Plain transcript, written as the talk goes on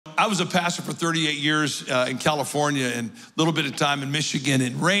I was a pastor for 38 years in California and a little bit of time in Michigan.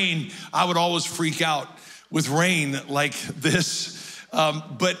 And rain, I would always freak out with rain like this.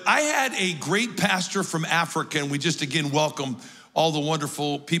 But I had a great pastor from Africa, and we just again welcome all the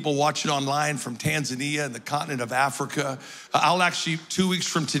wonderful people watching online from Tanzania and the continent of Africa. I'll actually, 2 weeks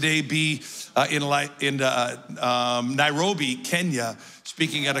from today, be in Nairobi, Kenya,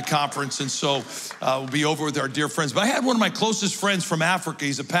 speaking at a conference. And so we'll be over with our dear friends. But I had one of my closest friends from Africa.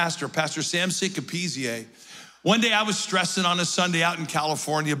 He's a pastor, Pastor Samson Kapizie. One day I was stressing on a Sunday out in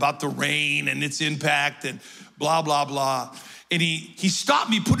California about the rain and its impact and blah, blah, blah. And he stopped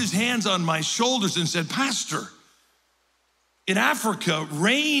me, put his hands on my shoulders and said, Pastor, in Africa,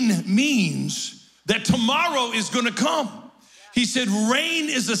 rain means that tomorrow is gonna come. He said, rain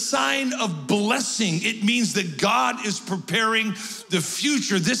is a sign of blessing. It means that God is preparing the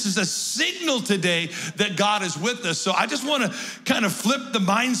future. This is a signal today that God is with us. So I just wanna kind of flip the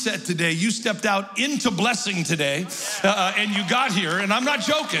mindset today. You stepped out into blessing today, and you got here, and I'm not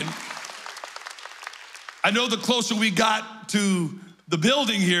joking. I know the closer we got to the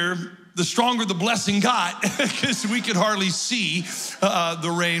building here, the stronger the blessing got, because we could hardly see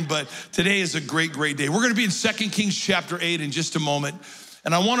the rain, but today is a great, great day. We're gonna be in 2 Kings chapter 8 in just a moment,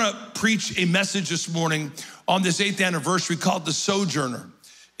 and I wanna preach a message this morning on this 8th anniversary called the Sojourner.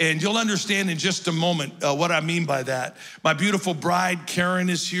 And you'll understand in just a moment what I mean by that. My beautiful bride, Karen,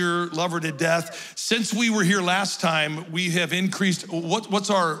 is here, love her to death. Since we were here last time, we have increased, what's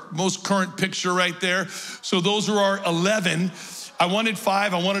our most current picture right there? So those are our 11. I wanted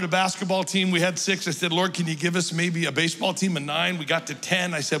 5, I wanted a basketball team, we had 6. I said, Lord, can you give us maybe a baseball team of 9? We got to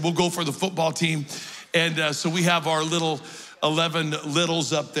 10. I said, we'll go for the football team. And so we have our little 11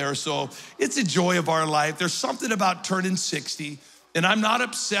 littles up there. So it's a joy of our life. There's something about turning 60, and I'm not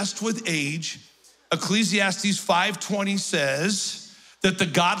obsessed with age. Ecclesiastes 5:20 says that the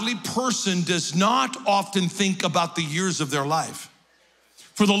godly person does not often think about the years of their life.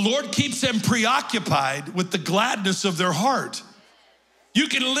 For the Lord keeps them preoccupied with the gladness of their heart. You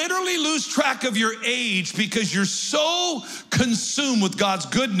can literally lose track of your age because you're so consumed with God's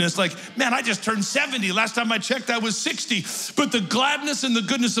goodness. Like, man, I just turned 70. Last time I checked, I was 60. But the gladness and the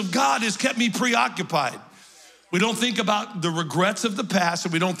goodness of God has kept me preoccupied. We don't think about the regrets of the past,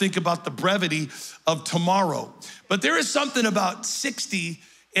 and we don't think about the brevity of tomorrow. But there is something about 60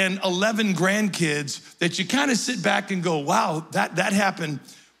 and 11 grandkids that you kind of sit back and go, wow, that happened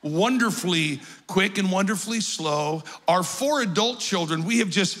wonderfully quick and wonderfully slow. Our 4 adult children, we've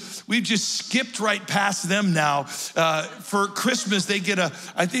just skipped right past them now. For Christmas, they get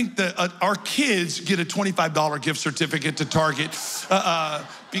our kids get a $25 gift certificate to Target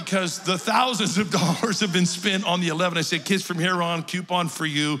because the thousands of dollars have been spent on the 11. I said, kids, from here on, coupon for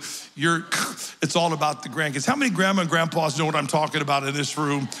you. It's all about the grandkids. How many grandma and grandpas know what I'm talking about in this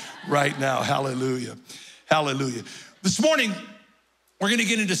room right now? Hallelujah, hallelujah. This morning, we're gonna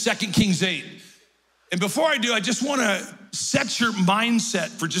get into 2 Kings 8. And before I do, I just wanna set your mindset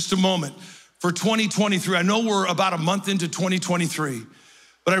for just a moment for 2023. I know we're about a month into 2023,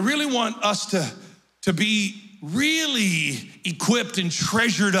 but I really want us to be really equipped and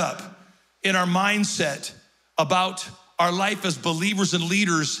treasured up in our mindset about our life as believers and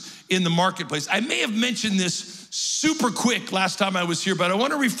leaders in the marketplace. I may have mentioned this super quick last time I was here, but I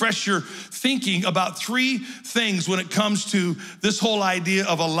want to refresh your thinking about 3 things when it comes to this whole idea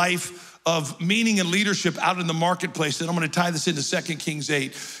of a life of meaning and leadership out in the marketplace. And I'm going to tie this into 2 Kings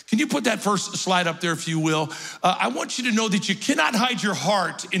 8. Can you put that first slide up there, if you will? I want you to know that you cannot hide your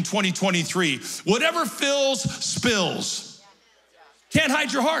heart in 2023. Whatever fills, spills. Can't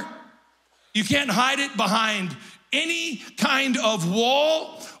hide your heart. You can't hide it behind any kind of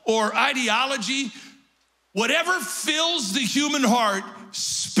wall or ideology. Whatever fills the human heart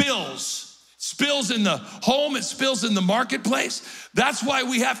spills. Spills in the home, it spills in the marketplace. That's why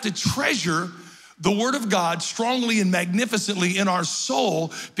we have to treasure the Word of God strongly and magnificently in our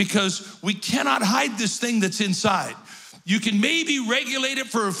soul, because we cannot hide this thing that's inside. You can maybe regulate it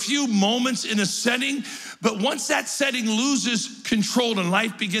for a few moments in a setting, but once that setting loses control and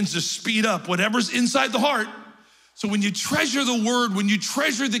life begins to speed up, whatever's inside the heart. So when you treasure the Word, when you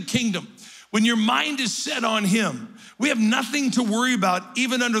treasure the kingdom, when your mind is set on Him, we have nothing to worry about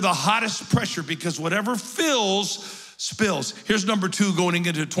even under the hottest pressure, because whatever fills, spills. Here's number 2 going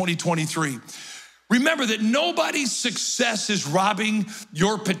into 2023. Remember that nobody's success is robbing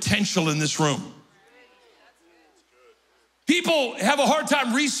your potential in this room. People have a hard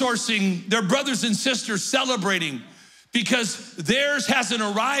time resourcing their brothers and sisters celebrating because theirs hasn't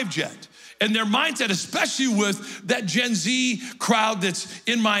arrived yet. And their mindset, especially with that Gen Z crowd that's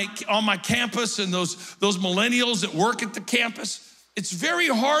on my campus and those millennials that work at the campus, it's very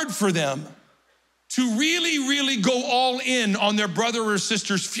hard for them to really go all in on their brother or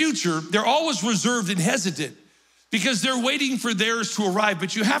sister's future. They're always reserved and hesitant because they're waiting for theirs to arrive.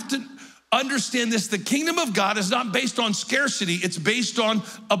 But you have to understand this: the kingdom of God is not based on scarcity, it's based on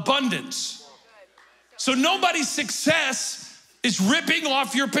abundance. So nobody's success is ripping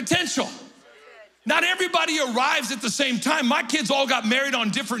off your potential. Not everybody arrives at the same time. My kids all got married on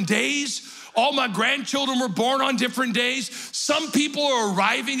different days. All my grandchildren were born on different days. Some people are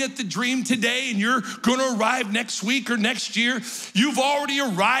arriving at the dream today, and you're gonna arrive next week or next year. You've already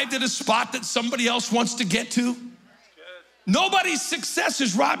arrived at a spot that somebody else wants to get to. Nobody's success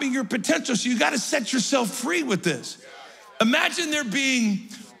is robbing your potential, so you gotta set yourself free with this. Imagine there being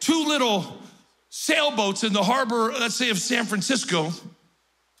two little sailboats in the harbor, let's say of San Francisco,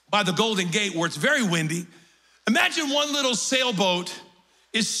 by the Golden Gate, where it's very windy. Imagine one little sailboat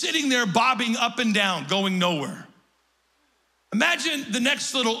is sitting there bobbing up and down, going nowhere. Imagine the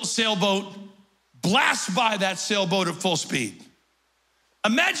next little sailboat blasts by that sailboat at full speed.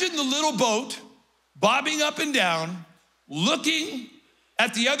 Imagine the little boat bobbing up and down, looking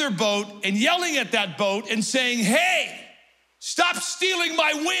at the other boat and yelling at that boat and saying, "Hey, stop stealing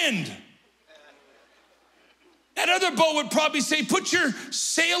my wind." That other boat would probably say, "Put your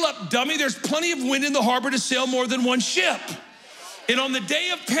sail up, dummy. There's plenty of wind in the harbor to sail more than one ship." And on the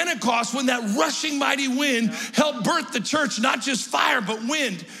day of Pentecost, when that rushing mighty wind helped birth the church, not just fire, but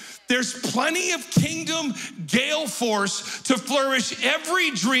wind, there's plenty of kingdom gale force to flourish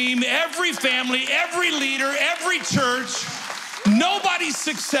every dream, every family, every leader, every church. Nobody's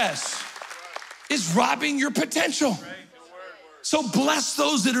success is robbing your potential. So bless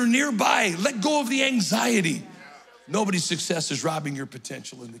those that are nearby. Let go of the anxiety. Nobody's success is robbing your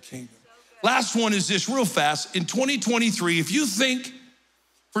potential in the kingdom. Last one is this, real fast. In 2023, if you think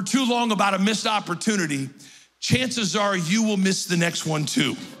for too long about a missed opportunity, chances are you will miss the next one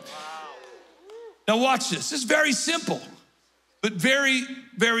too. Now watch this. It's very simple, but very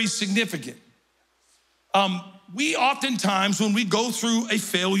significant. We oftentimes, when we go through a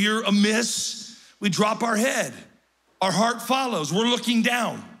failure, a miss, we drop our head. Our heart follows. We're looking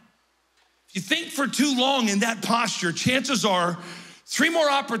down. If you think for too long in that posture, chances are 3 more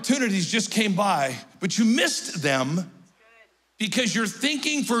opportunities just came by, but you missed them because you're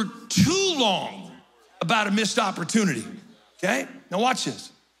thinking for too long about a missed opportunity, okay? Now watch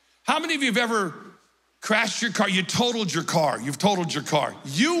this. How many of you have ever crashed your car? You totaled your car. You've totaled your car.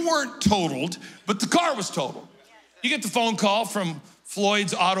 You weren't totaled, but the car was totaled. You get the phone call from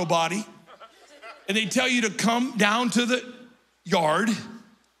Floyd's Auto Body, and they tell you to come down to the yard.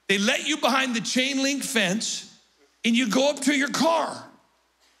 They let you behind the chain link fence, and you go up to your car.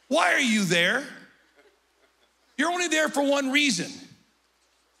 Why are you there? You're only there for one reason.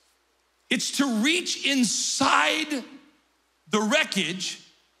 It's to reach inside the wreckage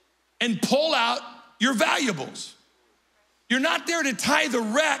and pull out your valuables. You're not there to tie the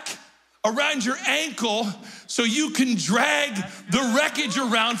wreck around your ankle so you can drag the wreckage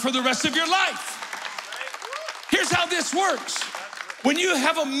around for the rest of your life. Here's how this works. When you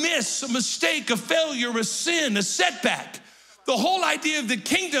have a miss, a mistake, a failure, a sin, a setback, the whole idea of the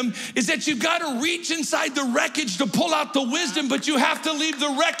kingdom is that you've got to reach inside the wreckage to pull out the wisdom, but you have to leave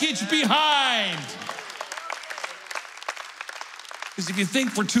the wreckage behind. Because if you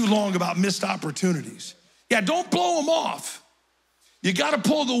think for too long about missed opportunities, don't blow them off. You got to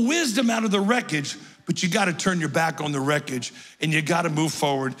pull the wisdom out of the wreckage, but you got to turn your back on the wreckage, and you got to move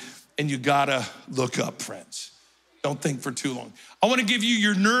forward, and you got to look up, friends. Don't think for too long. I want to give you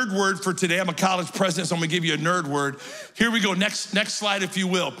your nerd word for today. I'm a college president, so I'm going to give you a nerd word. Here we go. Next slide, if you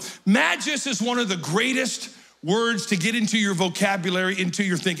will. Magis is one of the greatest words to get into your vocabulary, into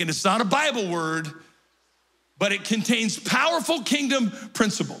your thinking. It's not a Bible word, but it contains powerful kingdom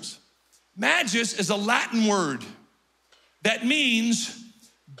principles. Magis is a Latin word that means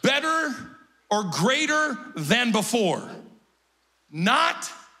better or greater than before. Not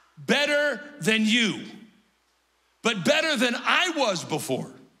better than you, but better than I was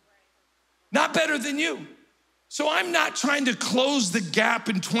before. Not better than you. So I'm not trying to close the gap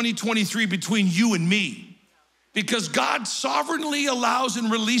in 2023 between you and me, because God sovereignly allows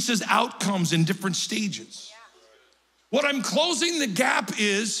and releases outcomes in different stages. What I'm closing the gap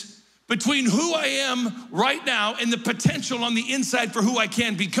is between who I am right now and the potential on the inside for who I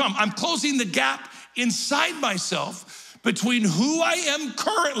can become. I'm closing the gap inside myself between who I am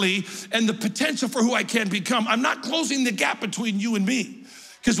currently and the potential for who I can become. I'm not closing the gap between you and me,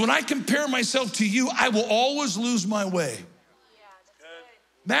 because when I compare myself to you, I will always lose my way.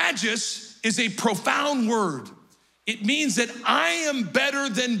 Magis is a profound word. It means that I am better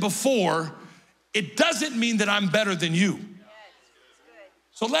than before. It doesn't mean that I'm better than you.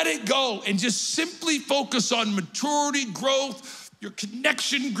 So let it go and just simply focus on maturity, growth, your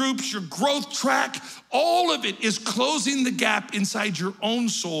connection groups, your growth track. All of it is closing the gap inside your own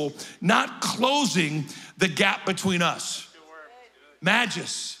soul, not closing the gap between us.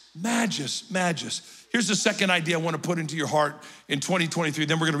 Magis. Here's the second idea I want to put into your heart in 2023.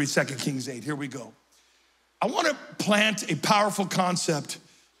 Then we're going to read 2 Kings 8. Here we go. I want to plant a powerful concept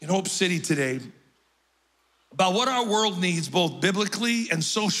in Hope City today about what our world needs, both biblically and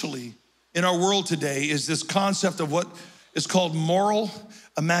socially in our world today, is this concept of what is called moral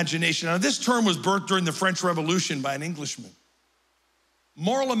imagination. Now, this term was birthed during the French Revolution by an Englishman.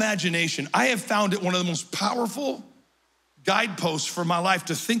 Moral imagination, I have found it one of the most powerful guideposts for my life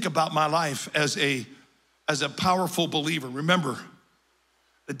to think about my life as a powerful believer. Remember,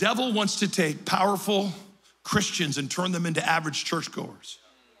 the devil wants to take powerful Christians and turn them into average churchgoers.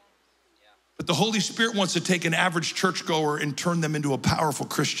 But the Holy Spirit wants to take an average churchgoer and turn them into a powerful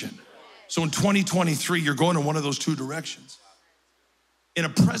Christian. So in 2023, you're going in one of those two directions. In a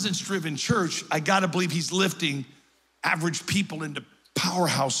presence-driven church, I gotta believe he's lifting average people into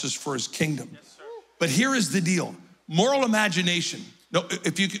powerhouses for his kingdom. But here is the deal. Moral imagination. No,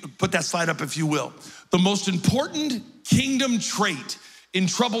 if you could put that slide up, if you will. The most important kingdom trait in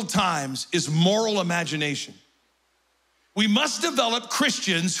troubled times is moral imagination. We must develop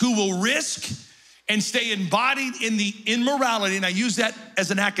Christians who will risk and stay embodied in the immorality, and I use that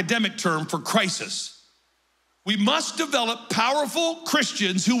as an academic term for crisis. We must develop powerful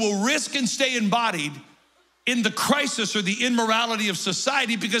Christians who will risk and stay embodied in the crisis or the immorality of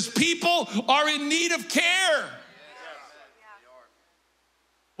society, because people are in need of care.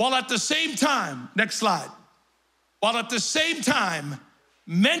 While at the same time, next slide, while at the same time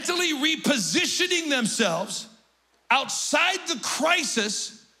mentally repositioning themselves outside the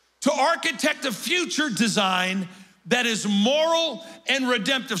crisis to architect a future design that is moral and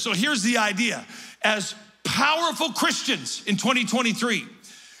redemptive. So here's the idea. As powerful Christians in 2023,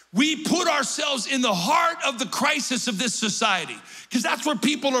 we put ourselves in the heart of the crisis of this society, because that's where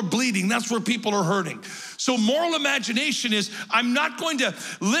people are bleeding, that's where people are hurting. So moral imagination is, I'm not going to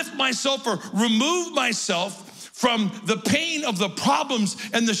lift myself or remove myself from the pain of the problems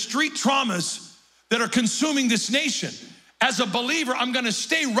and the street traumas that are consuming this nation. As a believer, I'm gonna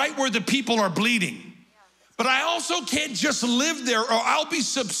stay right where the people are bleeding. But I also can't just live there, or I'll be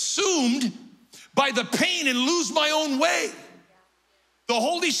subsumed by the pain and lose my own way. The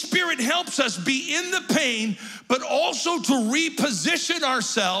Holy Spirit helps us be in the pain, but also to reposition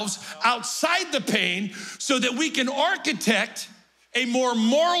ourselves outside the pain so that we can architect a more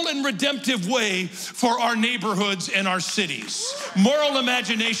moral and redemptive way for our neighborhoods and our cities. Moral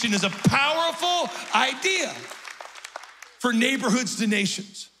imagination is a powerful idea for neighborhoods to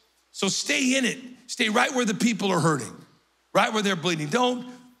nations. So stay in it. Stay right where the people are hurting, right where they're bleeding. Don't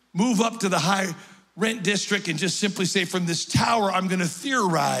move up to the high rent district and just simply say, from this tower, I'm gonna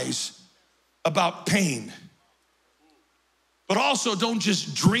theorize about pain. But also don't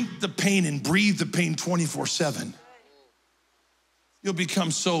just drink the pain and breathe the pain 24/7. You'll become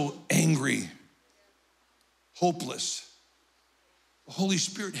so angry, hopeless. The Holy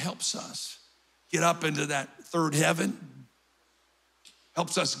Spirit helps us get up into that third heaven,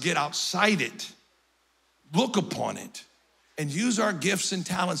 helps us get outside it, look upon it, and use our gifts and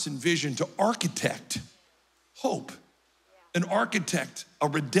talents and vision to architect hope and architect a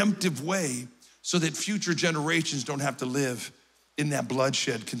redemptive way so that future generations don't have to live in that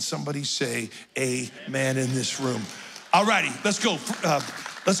bloodshed. Can somebody say amen in this room? All righty, let's go.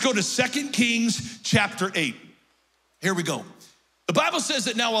 Let's go to 2 Kings chapter 8. Here we go. The Bible says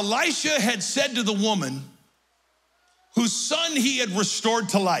that now Elisha had said to the woman whose son he had restored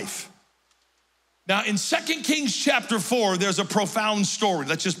to life. Now in 2 Kings chapter 4, there's a profound story.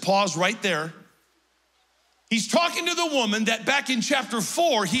 Let's just pause right there. He's talking to the woman that back in chapter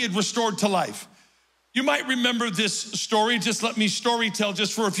 4, he had restored to life. You might remember this story. Just let me storytell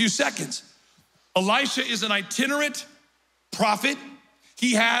just for a few seconds. Elisha is an itinerant prophet.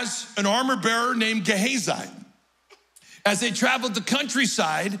 He has an armor bearer named Gehazi. As they traveled the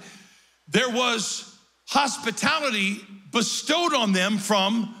countryside, there was hospitality bestowed on them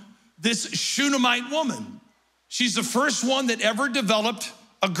from this Shunammite woman. She's the first one that ever developed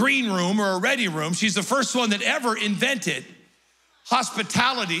a green room or a ready room. She's the first one that ever invented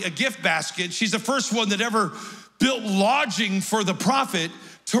hospitality, a gift basket. She's the first one that ever built lodging for the prophet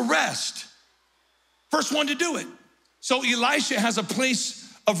to rest. First one to do it. So Elisha has a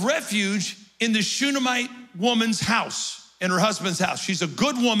place of refuge in the Shunammite woman's house, in her husband's house. She's a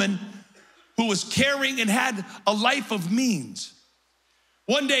good woman who was caring and had a life of means.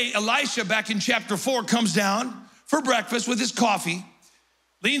 One day, Elisha, back in chapter 4, comes down for breakfast with his coffee,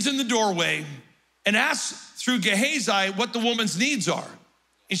 leans in the doorway and asks through Gehazi what the woman's needs are.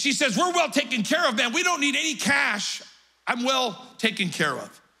 And she says, we're well taken care of, man. We don't need any cash. I'm well taken care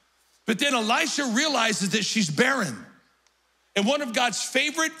of. But then Elisha realizes that she's barren. And one of God's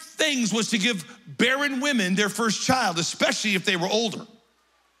favorite things was to give barren women their first child, especially if they were older.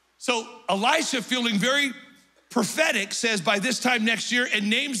 So Elisha, feeling very prophetic, says by this time next year, and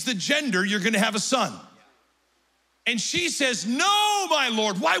names the gender, you're gonna have a son. And she says, no, my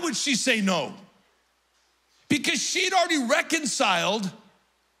Lord. Why would she say no? Because she'd already reconciled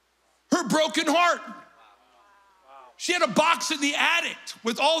her broken heart. She had a box in the attic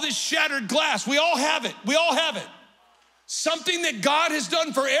with all this shattered glass. We all have it. We all have it. Something that God has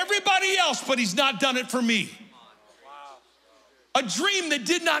done for everybody else, but he's not done it for me. A dream that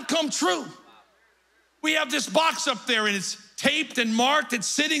did not come true. We have this box up there and it's taped and marked. It's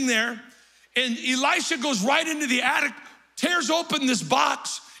sitting there. And Elisha goes right into the attic, tears open this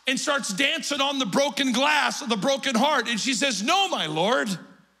box and starts dancing on the broken glass of the broken heart. And she says, no, my Lord,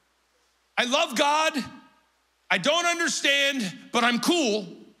 I love God. I don't understand, but I'm cool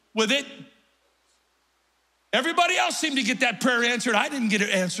with it. Everybody else seemed to get that prayer answered. I didn't get it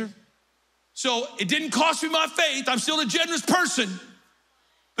answered. So it didn't cost me my faith. I'm still a generous person.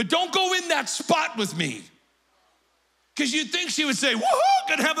 But don't go in that spot with me. Because you'd think she would say, woohoo,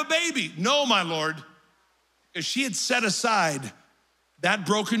 gonna have a baby. No, my Lord. Because she had set aside that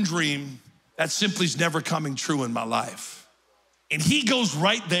broken dream that simply is never coming true in my life. And he goes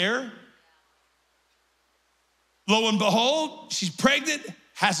right there. Lo and behold, she's pregnant,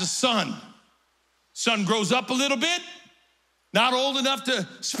 has a son. Son grows up a little bit, not old enough to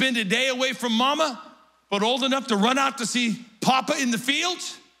spend a day away from mama, but old enough to run out to see Papa in the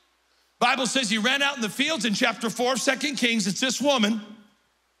fields. Bible says he ran out in the fields in chapter 4 of 2 Kings. It's this woman.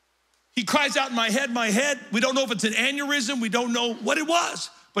 He cries out, my head, my head. We don't know if it's an aneurysm. We don't know what it was,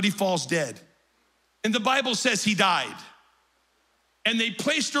 but he falls dead. And the Bible says he died. And they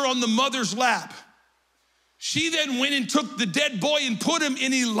placed her on the mother's lap. She then went and took the dead boy and put him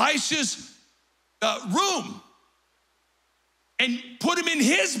in Elisha's room and put him in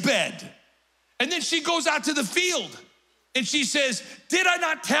his bed. And then she goes out to the field and she says, did I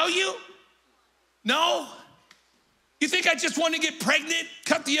not tell you? No? You think I just wanted to get pregnant,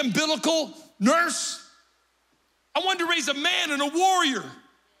 cut the umbilical, nurse? I wanted to raise a man and a warrior.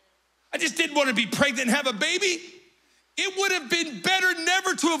 I just didn't want to be pregnant and have a baby. It would have been better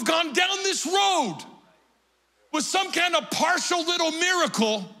never to have gone down this road with some kind of partial little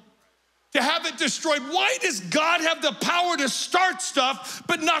miracle to have it destroyed. Why does God have the power to start stuff,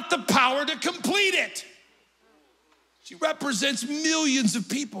 but not the power to complete it? She represents millions of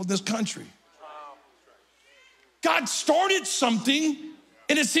people in this country. God started something,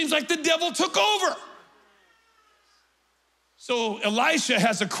 and it seems like the devil took over. So Elisha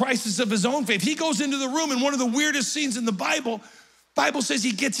has a crisis of his own faith. He goes into the room, and one of the weirdest scenes in the Bible says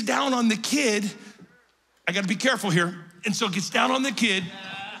he gets down on the kid. I gotta be careful here. And so gets down on the kid,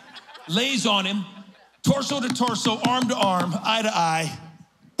 lays on him, torso to torso, arm to arm, eye to eye,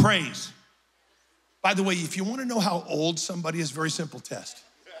 prays. By the way, if you wanna know how old somebody is, very simple test.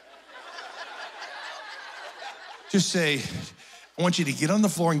 Just say, I want you to get on the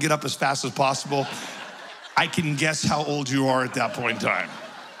floor and get up as fast as possible. I can guess how old you are at that point in time.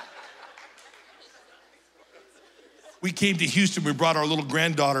 We came to Houston, we brought our little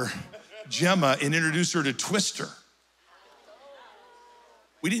granddaughter, Gemma, and introduced her to Twister.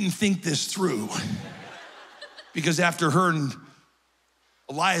 We didn't think this through because after her and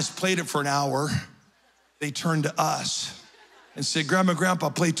Elias played it for an hour, they turned to us and said, Grandma, Grandpa,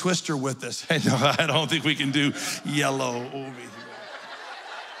 play Twister with us. I know, I don't think we can do yellow over here.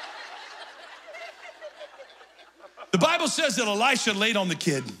 The Bible says that Elisha laid on the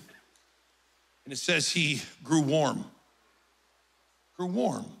kid, and it says he grew warm. Grew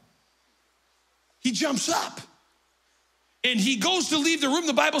warm. He jumps up, and he goes to leave the room.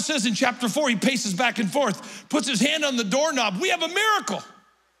 The Bible says in chapter 4, he paces back and forth, puts his hand on the doorknob. We have a miracle.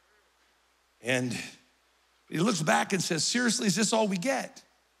 And he looks back and says, seriously, is this all we get?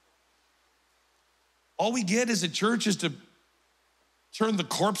 All we get as a church is to turn the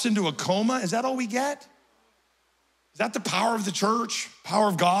corpse into a coma? Is that all we get? Is that the power of the church, power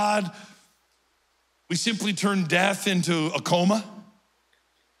of God? We simply turn death into a coma?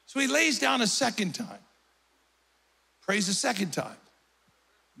 So he lays down a second time, prays a second time.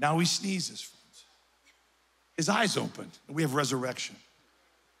 Now he sneezes, friends. His eyes open, and we have resurrection.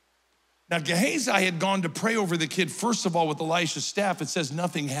 Now, Gehazi had gone to pray over the kid, first of all, with Elisha's staff. It says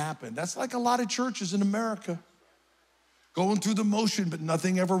nothing happened. That's like a lot of churches in America. Going through the motion, but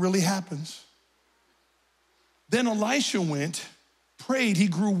nothing ever really happens. Then Elisha went, prayed, he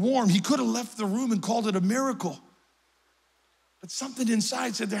grew warm. He could have left the room and called it a miracle. But something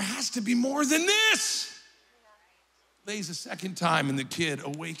inside said, there has to be more than this. Lays a second time and the kid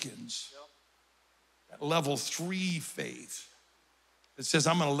awakens. That level 3 faith. It says,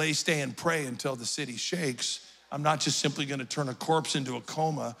 I'm gonna lay, stay, and pray until the city shakes. I'm not just simply gonna turn a corpse into a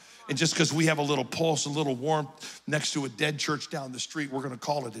coma. And just because we have a little pulse, a little warmth next to a dead church down the street, we're gonna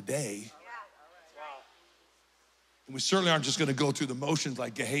call it a day. And we certainly aren't just gonna go through the motions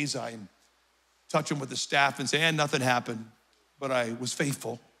like Gehazi and touch him with the staff and say, nothing happened, but I was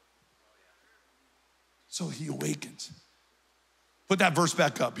faithful. So he awakens. Put that verse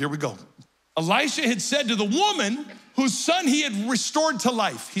back up, here we go. Elisha had said to the woman whose son he had restored to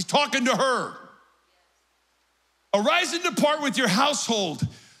life, he's talking to her, arise and depart with your household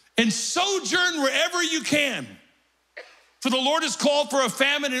and sojourn wherever you can. For the Lord has called for a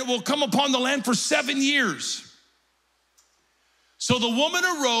famine and it will come upon the land for 7 years. So the woman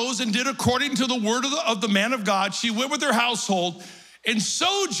arose and did according to the word of the man of God. She went with her household and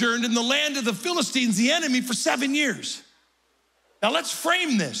sojourned in the land of the Philistines, the enemy, for 7 years. Now let's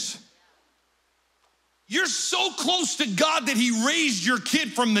frame this. You're so close to God that he raised your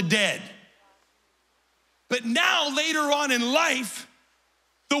kid from the dead. But now, later on in life,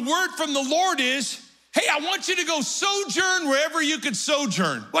 the word from the Lord is, hey, I want you to go sojourn wherever you could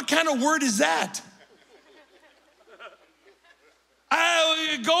sojourn. What kind of word is that?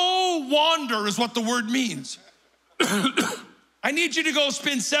 Go wander is what the word means. I need you to go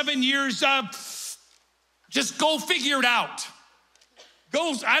spend 7 years, just go figure it out.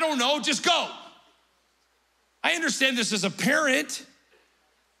 Go, I don't know, just go. I understand this as a parent.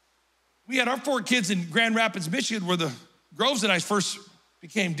 We had our 4 kids in Grand Rapids, Michigan, where the Groves and I first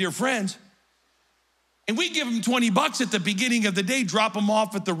became dear friends. And we give them $20 at the beginning of the day, drop them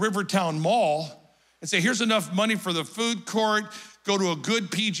off at the Rivertown Mall and say, here's enough money for the food court, go to a good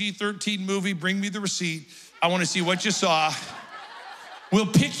PG-13 movie, bring me the receipt. I wanna see what you saw. We'll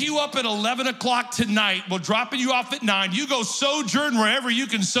pick you up at 11 o'clock tonight. We'll drop you off at 9. You go sojourn wherever you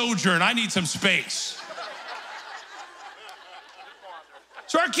can sojourn. I need some space.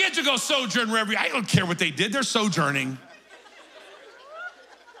 So our kids will go sojourn wherever, I don't care what they did, they're sojourning.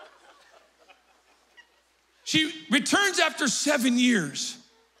 She returns after 7 years.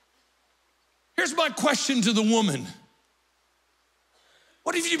 Here's my question to the woman.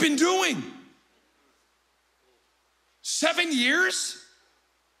 What have you been doing? 7 years?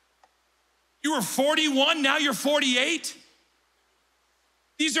 You were 41, now you're 48?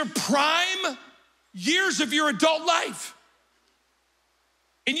 These are prime years of your adult life.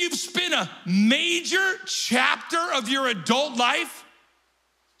 And you've spent a major chapter of your adult life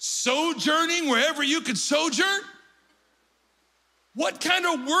sojourning wherever you could sojourn? What kind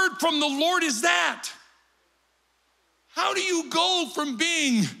of word from the Lord is that? How do you go from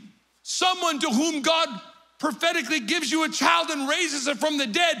being someone to whom God prophetically gives you a child and raises it from the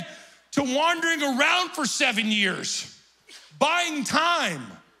dead to wandering around for 7 years, buying time?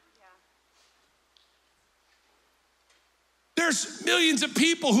 There's millions of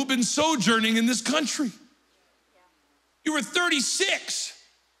people who've been sojourning in this country. You were 36,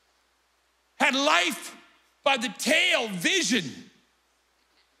 had life by the tail, vision.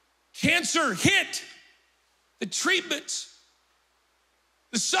 Cancer hit, the treatments,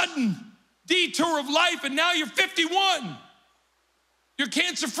 the sudden detour of life, and now you're 51. You're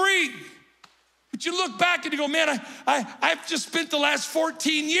cancer-free. But you look back and you go, man, I've just spent the last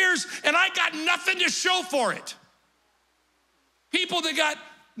 14 years and I got nothing to show for it. People that got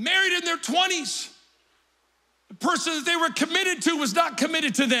married in their 20s, the person that they were committed to was not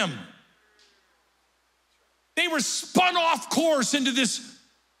committed to them. They were spun off course into this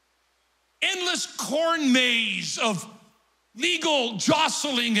endless corn maze of legal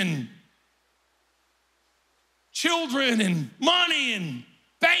jostling and children and money and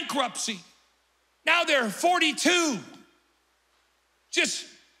bankruptcy. Now they're 42, just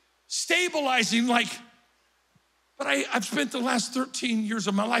stabilizing like, but I've spent the last 13 years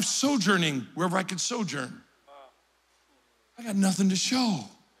of my life sojourning wherever I could sojourn. I got nothing to show.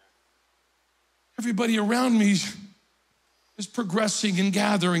 Everybody around me is progressing and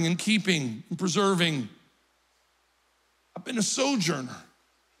gathering and keeping and preserving. I've been a sojourner,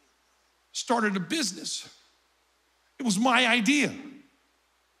 started a business. It was my idea.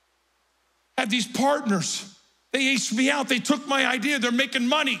 Had these partners, they aced me out, they took my idea, they're making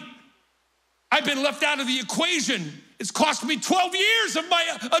money. I've been left out of the equation. It's cost me 12 years of my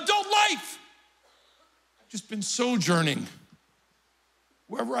adult life. I've just been sojourning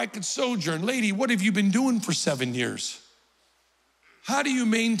wherever I could sojourn. Lady, what have you been doing for 7 years? How do you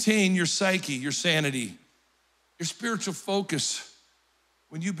maintain your psyche, your sanity, your spiritual focus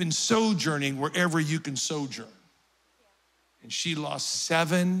when you've been sojourning wherever you can sojourn. And she lost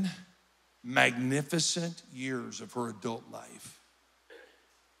 7 magnificent years of her adult life.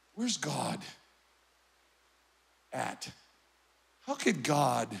 Where's God at? How could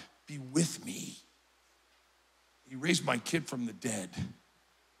God be with me? He raised my kid from the dead,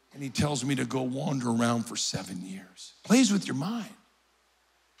 and he tells me to go wander around for 7 years. Plays with your mind,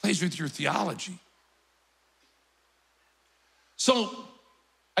 plays with your theology. So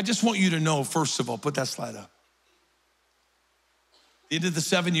I just want you to know, first of all, put that slide up. At the end of the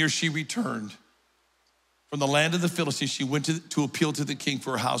 7 years, she returned from the land of the Philistines. She went to appeal to the king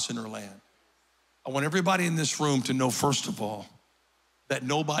for a house in her land. I want everybody in this room to know, first of all, that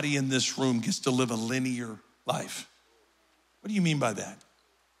nobody in this room gets to live a linear life. What do you mean by that?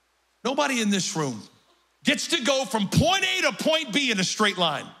 Nobody in this room gets to go from point A to point B in a straight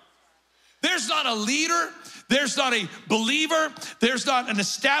line. There's not a leader, there's not a believer, there's not an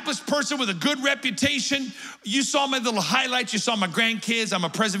established person with a good reputation. You saw my little highlights, you saw my grandkids, I'm a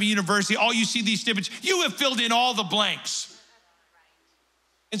president of a university, all you see these snippets, you have filled in all the blanks.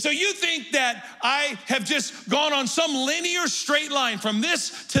 And so you think that I have just gone on some linear straight line from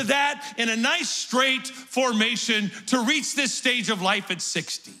this to that in a nice straight formation to reach this stage of life at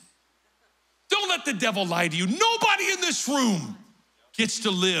 60. Don't let the devil lie to you. Nobody in this room gets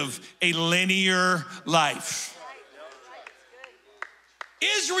to live a linear life.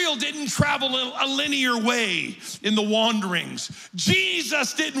 Israel didn't travel a linear way in the wanderings.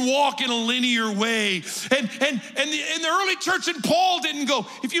 Jesus didn't walk in a linear way. And in the early church, and Paul didn't go,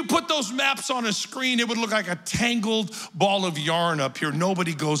 if you put those maps on a screen, it would look like a tangled ball of yarn up here.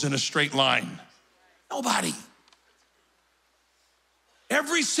 Nobody goes in a straight line. Nobody.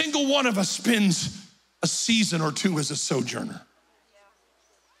 Every single one of us spends a season or two as a sojourner.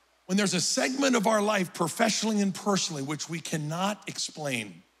 When there's a segment of our life, professionally and personally, which we cannot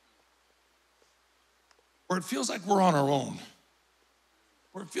explain, where it feels like we're on our own,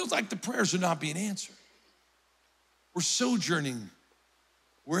 where it feels like the prayers are not being answered, we're sojourning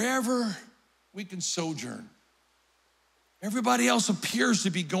wherever we can sojourn. Everybody else appears to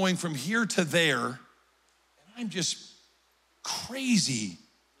be going from here to there, and I'm just crazy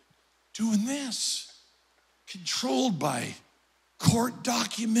doing this, controlled by court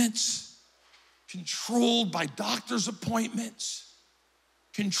documents, controlled by doctor's appointments,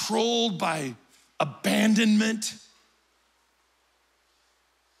 controlled by abandonment.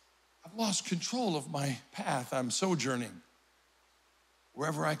 I've lost control of my path. I'm sojourning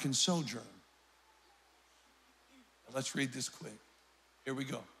wherever I can sojourn. Now let's read this quick. Here we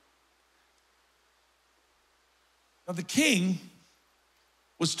go. Now the king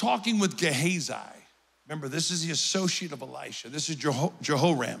was talking with Gehazi. Remember, this is the associate of Elisha. This is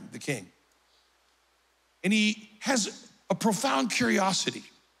Jehoram, the king. And he has a profound curiosity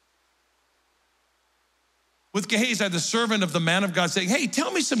with Gehazi, the servant of the man of God, saying, hey,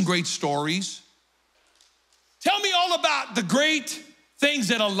 tell me some great stories. Tell me all about the great things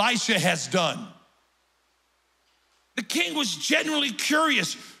that Elisha has done. The king was genuinely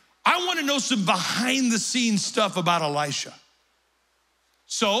curious. I want to know some behind the scenes stuff about Elisha.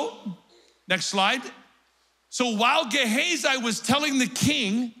 So, next slide. So while Gehazi was telling the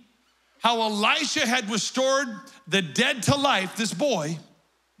king how Elisha had restored the dead to life, this boy,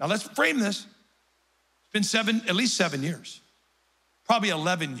 now let's frame this, it's been at least 7 years, probably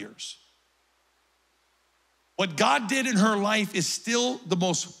 11 years. What God did in her life is still the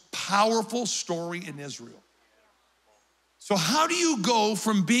most powerful story in Israel. So how do you go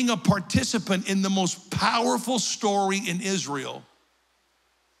from being a participant in the most powerful story in Israel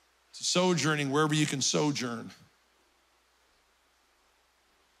to sojourning wherever you can sojourn?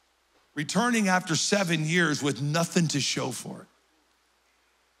 Returning after 7 years with nothing to show for it.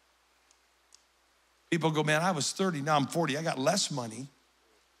 People go, man, I was 30, now I'm 40. I got less money,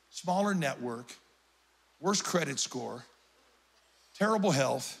 smaller network, worse credit score, terrible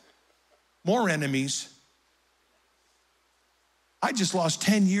health, more enemies. I just lost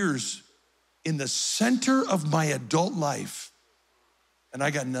 10 years in the center of my adult life, and I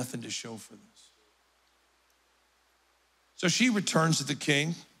got nothing to show for this. So she returns to the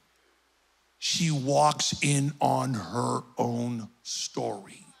king. She walks in on her own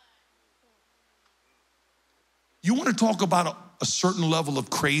story. You want to talk about a certain level of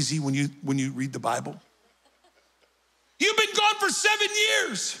crazy when you read the Bible? You've been gone for 7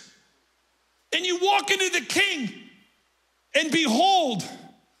 years, and you walk into the king, and behold,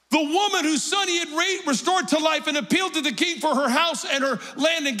 the woman whose son he had restored to life and appealed to the king for her house and her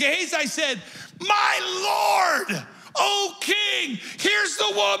land. And Gehazi said, my Lord, O king, here's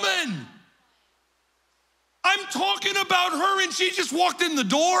the woman. I'm talking about her and she just walked in the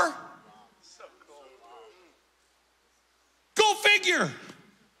door. Go figure.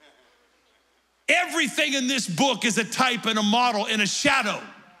 Everything in this book is a type and a model and a shadow.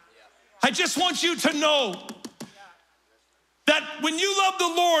 I just want you to know that when you love the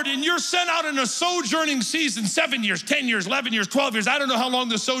Lord and you're sent out in a sojourning season, 7 years, 10 years, 11 years, 12 years, I don't know how long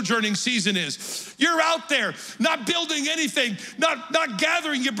the sojourning season is. You're out there not building anything, not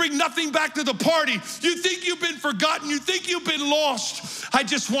gathering. You bring nothing back to the party. You think you've been forgotten. You think you've been lost. I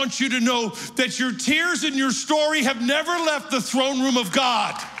just want you to know that your tears and your story have never left the throne room of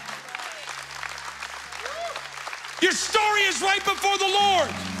God. Your story is right before the Lord.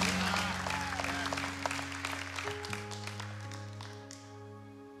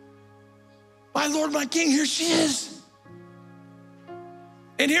 My Lord, my King, here she is.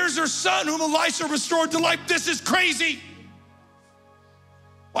 And here's her son whom Elisha restored to life. This is crazy.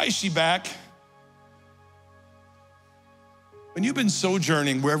 Why is she back? When you've been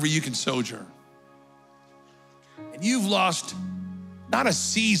sojourning wherever you can sojourn, and you've lost not a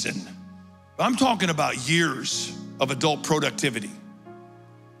season, but I'm talking about years of adult productivity.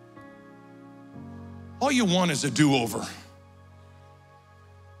 All you want is a do-over.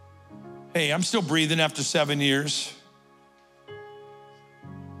 Hey, I'm still breathing after 7 years.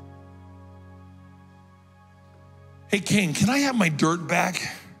 Hey, King, can I have my dirt back?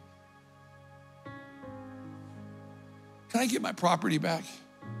 Can I get my property back?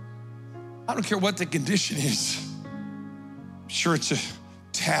 I don't care what the condition is. I'm sure it's a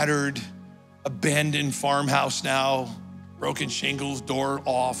tattered, abandoned farmhouse now, broken shingles, door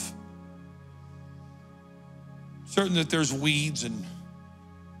off. Certain that there's weeds and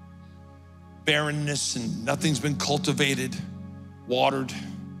barrenness and nothing's been cultivated, watered.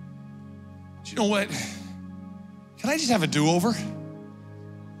 But you know what? Can I just have a do-over?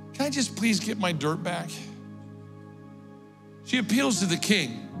 Can I just please get my dirt back? She appeals to the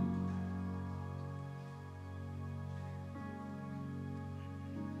king.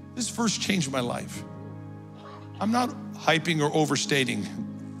 This verse changed my life. I'm not hyping or overstating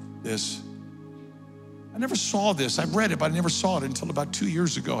this. I never saw this. I've read it, but I never saw it until about 2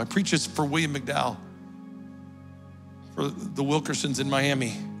 years ago. I preached this for William McDowell, for the Wilkersons in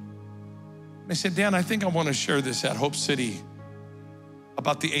Miami. And I said, Dan, I think I want to share this at Hope City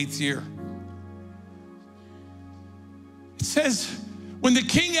about the 8th year. It says, when the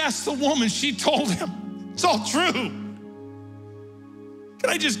king asked the woman, she told him, it's all true. Can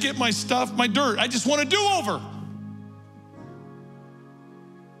I just get my stuff, my dirt? I just want a do-over.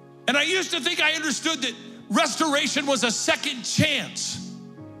 And I used to think I understood that restoration was a second chance.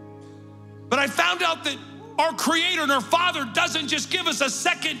 But I found out that our Creator and our Father doesn't just give us a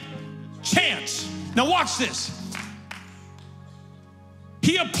second chance. Now watch this.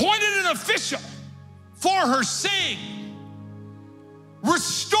 He appointed an official for her, saying,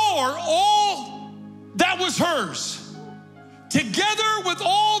 restore all that was hers, together with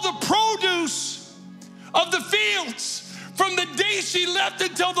all the produce of the fields, from the day she left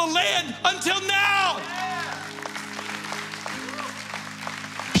until the land, until now.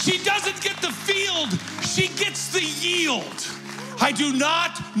 She doesn't get the field, she gets the yield. I do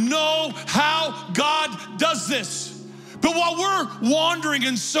not know how God does this, but while we're wandering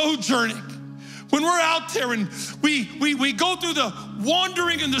and sojourning, when we're out there and we go through the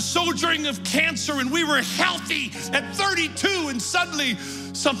wandering and the sojourning of cancer, and we were healthy at 32, and suddenly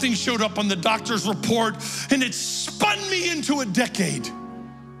something showed up on the doctor's report, and it spun me into a decade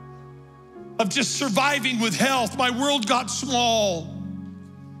of just surviving with health. My world got small.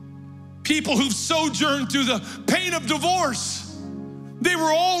 People who've sojourned through the pain of divorce, they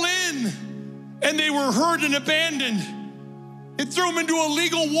were all in, and they were hurt and abandoned. It threw them into a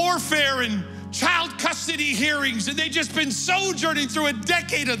legal warfare and child custody hearings, and they've just been sojourning through a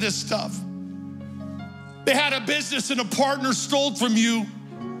decade of this stuff. They had a business and a partner stole from you,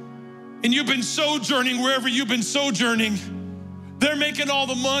 and you've been sojourning wherever you've been sojourning. They're making all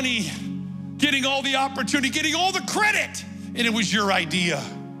the money, getting all the opportunity, getting all the credit, and it was your idea.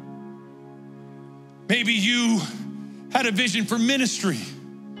 Maybe you had a vision for ministry.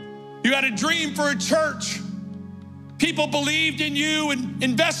 You had a dream for a church. People believed in you and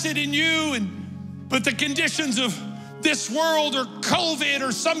invested in you, but the conditions of this world or COVID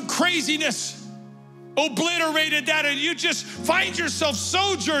or some craziness obliterated that, and you just find yourself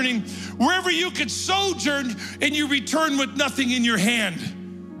sojourning wherever you could sojourn, and you return with nothing in your hand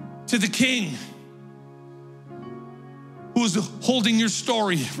to the King who is holding your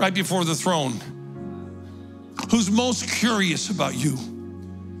story right before the throne, who's most curious about you.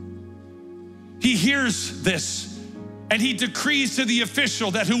 He hears this, and he decrees to the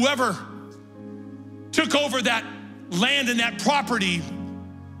official that whoever took over that land and that property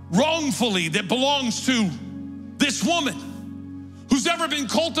wrongfully that belongs to this woman who's ever been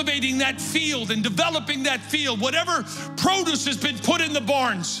cultivating that field and developing that field, whatever produce has been put in the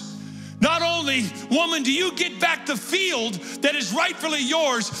barns. Not only, woman, do you get back the field that is rightfully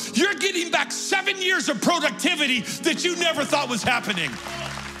yours, you're getting back 7 years of productivity that you never thought was happening.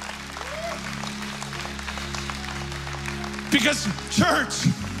 Because, church,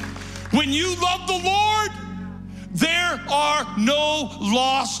 when you love the Lord, there are no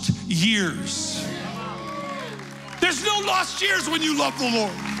lost years. There's no lost years when you love the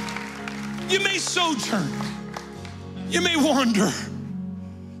Lord. You may sojourn. You may wander.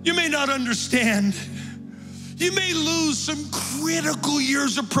 You may not understand. You may lose some critical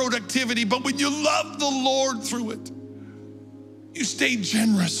years of productivity, but when you love the Lord through it, you stay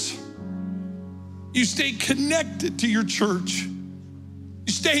generous. You stay connected to your church.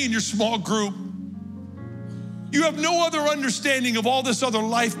 You stay in your small group. You have no other understanding of all this other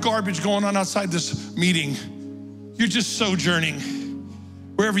life garbage going on outside this meeting. You're just sojourning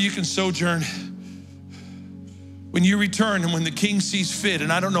wherever you can sojourn. When you return and when the King sees fit,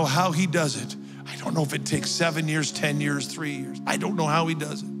 and I don't know how he does it. I don't know if it takes 7 years, 10 years, 3 years. I don't know how he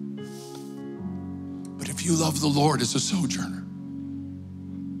does it. But if you love the Lord as a sojourner,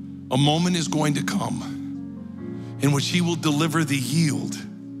 a moment is going to come in which he will deliver the yield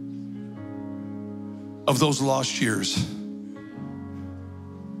of those lost years.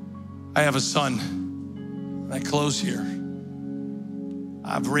 I have a son, and I close here.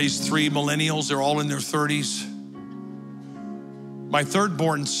 I've raised 3 millennials. They're all in their 30s. My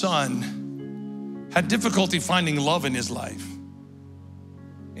third-born son had difficulty finding love in his life.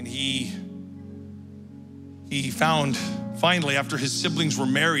 And he found, finally, after his siblings were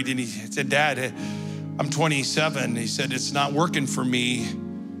married, and he said, Dad, I'm 27. He said, it's not working for me.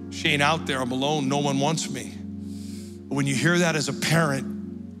 She ain't out there, I'm alone, no one wants me. But when you hear that as a parent,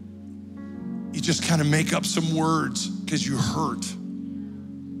 you just kind of make up some words because you hurt.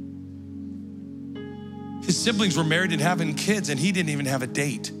 His siblings were married and having kids, and he didn't even have a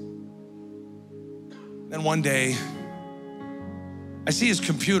date. Then one day, I see his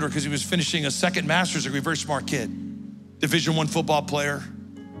computer because he was finishing a second master's degree, very smart kid, Division I football player.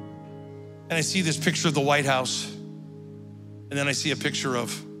 And I see this picture of the White House, and then I see a picture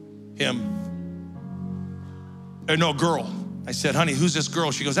of him. No, girl. I said, honey, who's this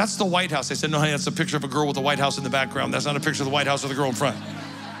girl? She goes, that's the White House. I said, no, honey, that's a picture of a girl with the White House in the background. That's not a picture of the White House with the girl in front.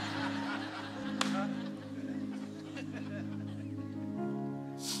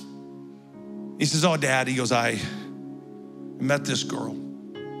 He says, oh, Dad, he goes, I met this girl,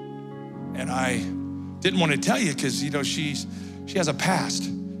 and I didn't want to tell you because, you know, she has a past.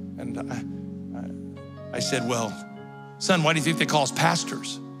 And I said, well, son, why do you think they call us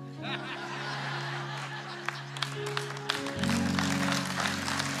pastors?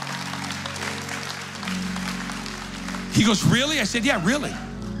 He goes, really? I said, yeah, really.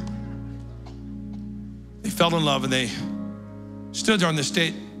 They fell in love, and they stood there on the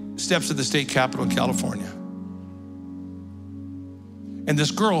steps of the state capitol in California. And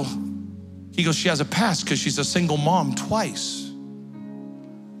this girl, he goes, she has a past because she's a single mom twice.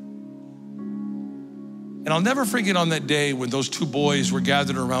 And I'll never forget on that day when those 2 boys were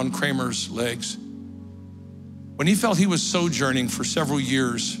gathered around Kramer's legs, when he felt he was sojourning for several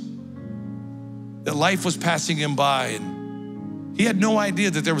years, that life was passing him by, and he had no idea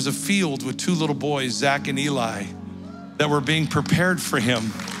that there was a field with 2 little boys, Zach and Eli, that were being prepared for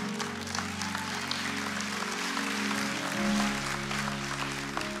him.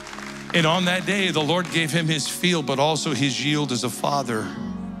 And on that day, the Lord gave him his field, but also his yield as a father.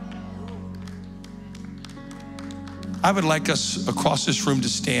 I would like us across this room to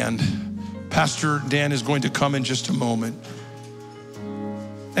stand. Pastor Dan is going to come in just a moment.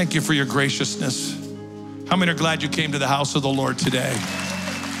 Thank you for your graciousness. How many are glad you came to the house of the Lord today?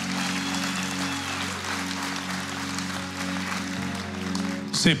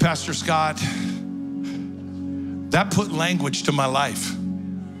 Say, Pastor Scott, that put language to my life.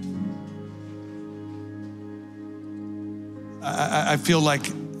 I feel like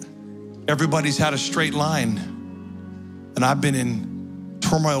everybody's had a straight line, and I've been in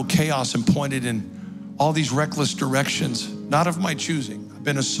turmoil, chaos, and pointed in all these reckless directions, not of my choosing. I've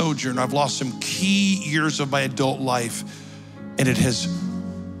been a sojourner. I've lost some key years of my adult life, and it has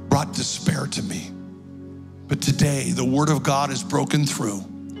brought despair to me. But today, the word of God is broken through,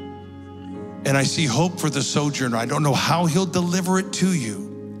 and I see hope for the sojourner. I don't know how he'll deliver it to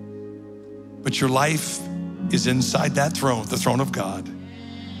you, but your life is inside that throne, the throne of God.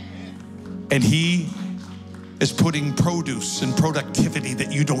 And he is putting produce and productivity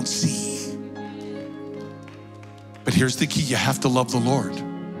that you don't see. But here's the key, you have to love the Lord.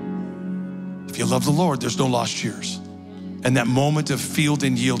 If you love the Lord, there's no lost years. And that moment of field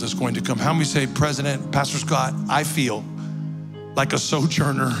and yield is going to come. How many say, President, Pastor Scott, I feel like a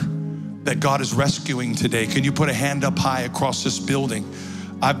sojourner that God is rescuing today? Can you put a hand up high across this building?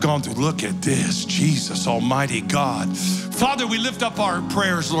 I've gone through, look at this, Jesus, Almighty God. Father, we lift up our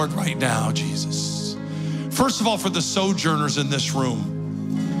prayers, Lord, right now, Jesus. First of all, for the sojourners in this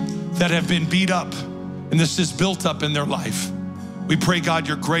room that have been beat up and this is built up in their life. We pray, God,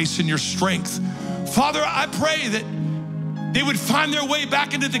 your grace and your strength. Father, I pray that they would find their way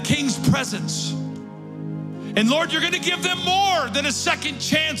back into the King's presence. And Lord, you're gonna give them more than a second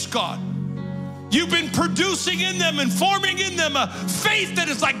chance, God. You've been producing in them and forming in them a faith that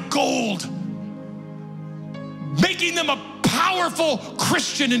is like gold, making them a powerful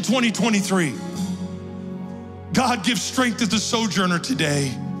Christian in 2023. God, give strength to the sojourner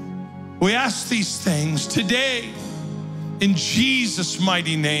today. We ask these things today in Jesus'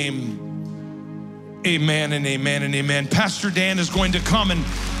 mighty name. Amen and amen and amen. Pastor Dan is going to come and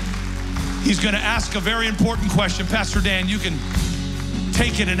he's going to ask a very important question. Pastor Dan, you can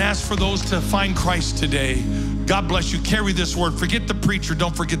take it and ask for those to find Christ today. God bless you. Carry this word. Forget the preacher.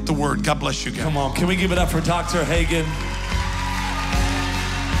 Don't forget the word. God bless you guys. Come on. Can we give it up for Dr. Hagan?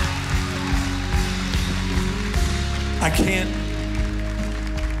 I can't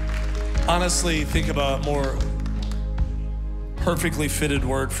honestly think of a more perfectly fitted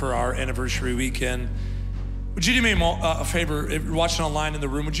word for our anniversary weekend. Would you do me a favor, if you're watching online in the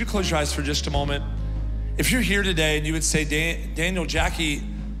room, would you close your eyes for just a moment? If you're here today and you would say, Daniel, Jackie,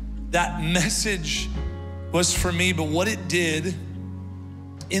 that message was for me, but what it did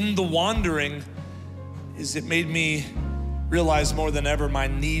in the wandering is it made me realize more than ever my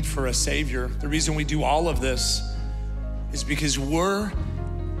need for a Savior. The reason we do all of this is because we're,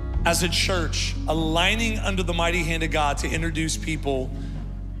 as a church, aligning under the mighty hand of God to introduce people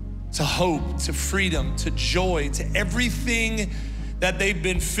to hope, to freedom, to joy, to everything that they've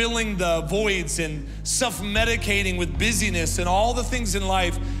been filling the voids and self-medicating with busyness and all the things in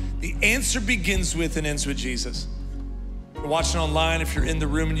life. The answer begins with and ends with Jesus. If you're watching online, if you're in the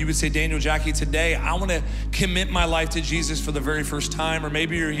room and you would say, Daniel, Jackie, today I want to commit my life to Jesus for the very first time, or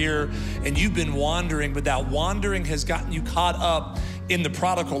maybe you're here and you've been wandering, but that wandering has gotten you caught up in the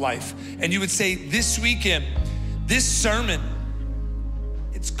prodigal life. And you would say, this weekend, this sermon,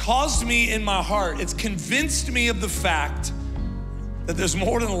 it's caused me in my heart, it's convinced me of the fact that there's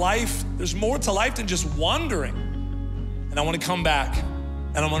more than life, there's more to life than just wandering. And I want to come back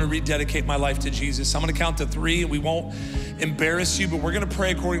and I want to rededicate my life to Jesus. I'm going to count to 3 and we won't embarrass you, but we're going to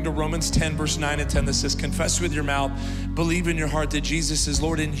pray according to Romans 10, verse 9 and 10 that says, confess with your mouth, believe in your heart that Jesus is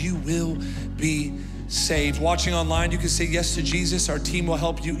Lord, and you will be saved. Watching online, you can say yes to Jesus. Our team will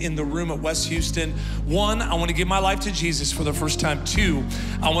help you in the room at West Houston. 1, I want to give my life to Jesus for the first time. 2,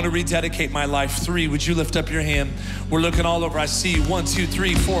 I want to rededicate my life. 3, would you lift up your hand? We're looking all over. I see you. 1, 2,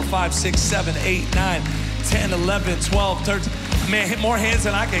 3, 4, 5, 6, 7, 8, 9, 10, 11, 12, 13. Man, more hands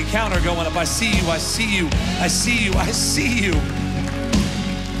than I can count are going up. I see you, I see you, I see you, I see you.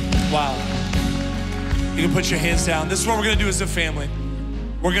 Wow. You can put your hands down. This is what we're going to do as a family.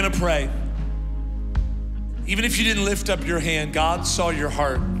 We're going to pray. Even if you didn't lift up your hand, God saw your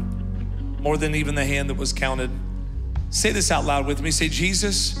heart more than even the hand that was counted. Say this out loud with me. Say,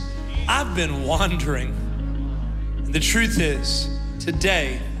 Jesus, I've been wandering. And the truth is,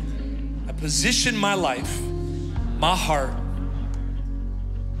 today, I position my life, my heart,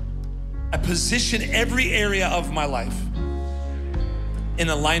 I position every area of my life in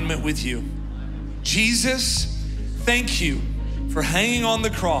alignment with you. Jesus, thank you for hanging on the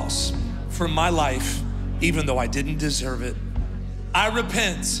cross for my life, even though I didn't deserve it. I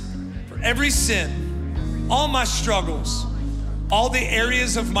repent for every sin, all my struggles, all the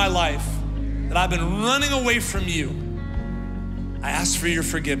areas of my life that I've been running away from you. I ask for your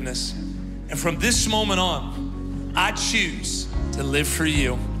forgiveness. And from this moment on, I choose to live for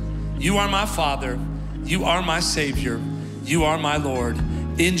you. You are my Father. You are my Savior. You are my Lord.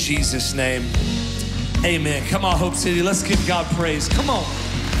 In Jesus' name, amen. Come on, Hope City, let's give God praise. Come on.